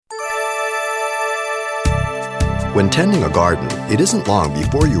When tending a garden, it isn't long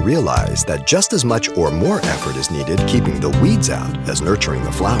before you realize that just as much or more effort is needed keeping the weeds out as nurturing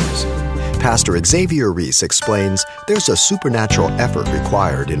the flowers. Pastor Xavier Reese explains there's a supernatural effort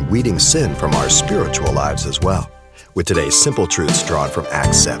required in weeding sin from our spiritual lives as well, with today's simple truths drawn from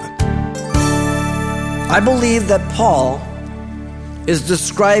Acts 7. I believe that Paul is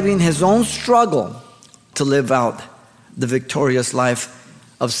describing his own struggle to live out the victorious life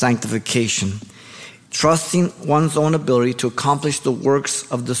of sanctification, trusting one's own ability to accomplish the works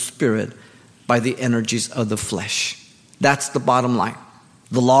of the Spirit by the energies of the flesh. That's the bottom line.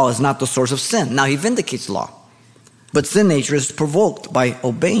 The law is not the source of sin. Now, he vindicates the law. But sin nature is provoked by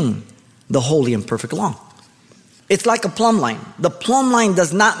obeying the holy and perfect law. It's like a plumb line. The plumb line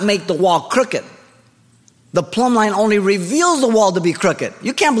does not make the wall crooked. The plumb line only reveals the wall to be crooked.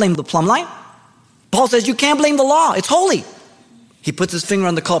 You can't blame the plumb line. Paul says you can't blame the law. It's holy. He puts his finger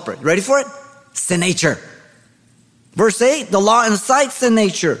on the culprit. Ready for it? Sin nature. Verse 8, the law incites sin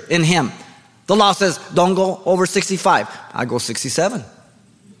nature in him. The law says, don't go over 65. I go 67.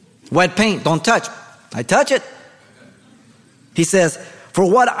 Wet paint, don't touch. I touch it. He says, for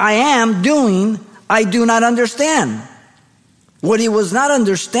what I am doing, I do not understand. What he was not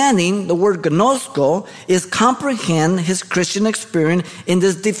understanding, the word gnosko, is comprehend his Christian experience in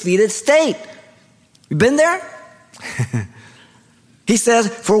this defeated state. You been there? He says,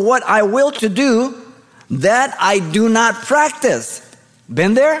 for what I will to do, that I do not practice.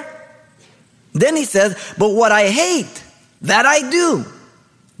 Been there? Then he says, but what I hate, that I do.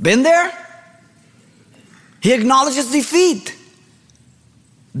 Been there? He acknowledges defeat.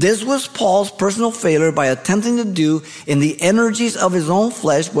 This was Paul's personal failure by attempting to do in the energies of his own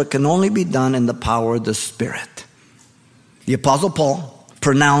flesh what can only be done in the power of the Spirit. The Apostle Paul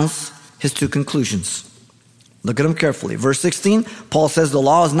pronounced his two conclusions. Look at them carefully. Verse 16, Paul says the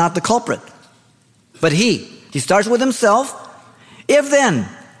law is not the culprit, but he starts with himself. If then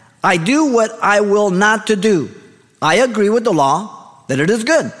I do what I will not to do, I agree with the law that it is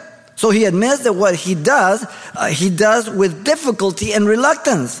good. So he admits that what he does with difficulty and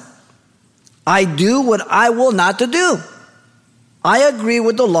reluctance. I do what I will not to do. I agree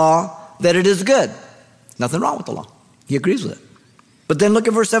with the law that it is good. Nothing wrong with the law. He agrees with it. But then look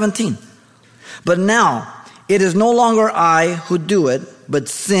at verse 17. But now it is no longer I who do it, but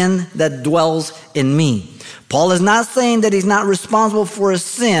sin that dwells in me. Paul is not saying that he's not responsible for his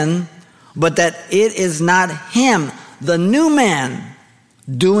sin, but that it is not him, the new man,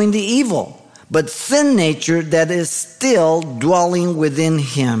 doing the evil, but sin nature that is still dwelling within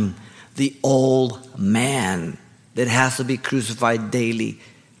him, the old man that has to be crucified daily,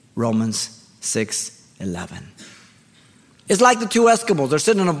 Romans 6:11. It's like the two Eskimos. They're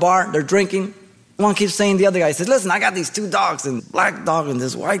sitting in a bar, they're drinking. One keeps saying to the other guy, he says, listen, I got these two dogs, and black dog and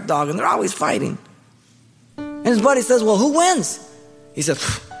this white dog, and they're always fighting. And his buddy says, well, who wins? He says,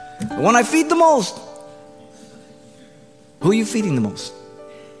 the one I feed the most. Who are you feeding the most?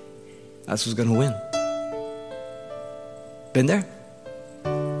 That's who's going to win. Been there?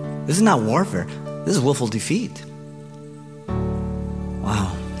 This is not warfare. This is willful defeat.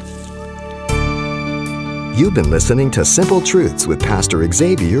 Wow. You've been listening to Simple Truths with Pastor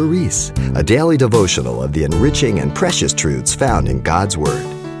Xavier Reese, a daily devotional of the enriching and precious truths found in God's Word.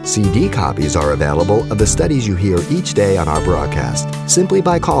 CD copies are available of the studies you hear each day on our broadcast simply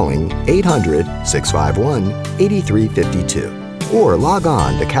by calling 800-651-8352 or log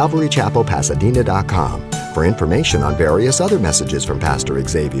on to CalvaryChapelPasadena.com for information on various other messages from Pastor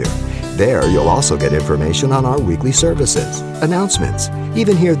Xavier. There, you'll also get information on our weekly services, announcements,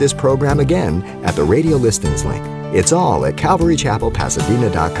 even hear this program again at the radio listings link. It's all at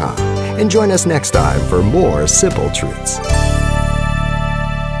CalvaryChapelPasadena.com. And join us next time for more Simple Truths.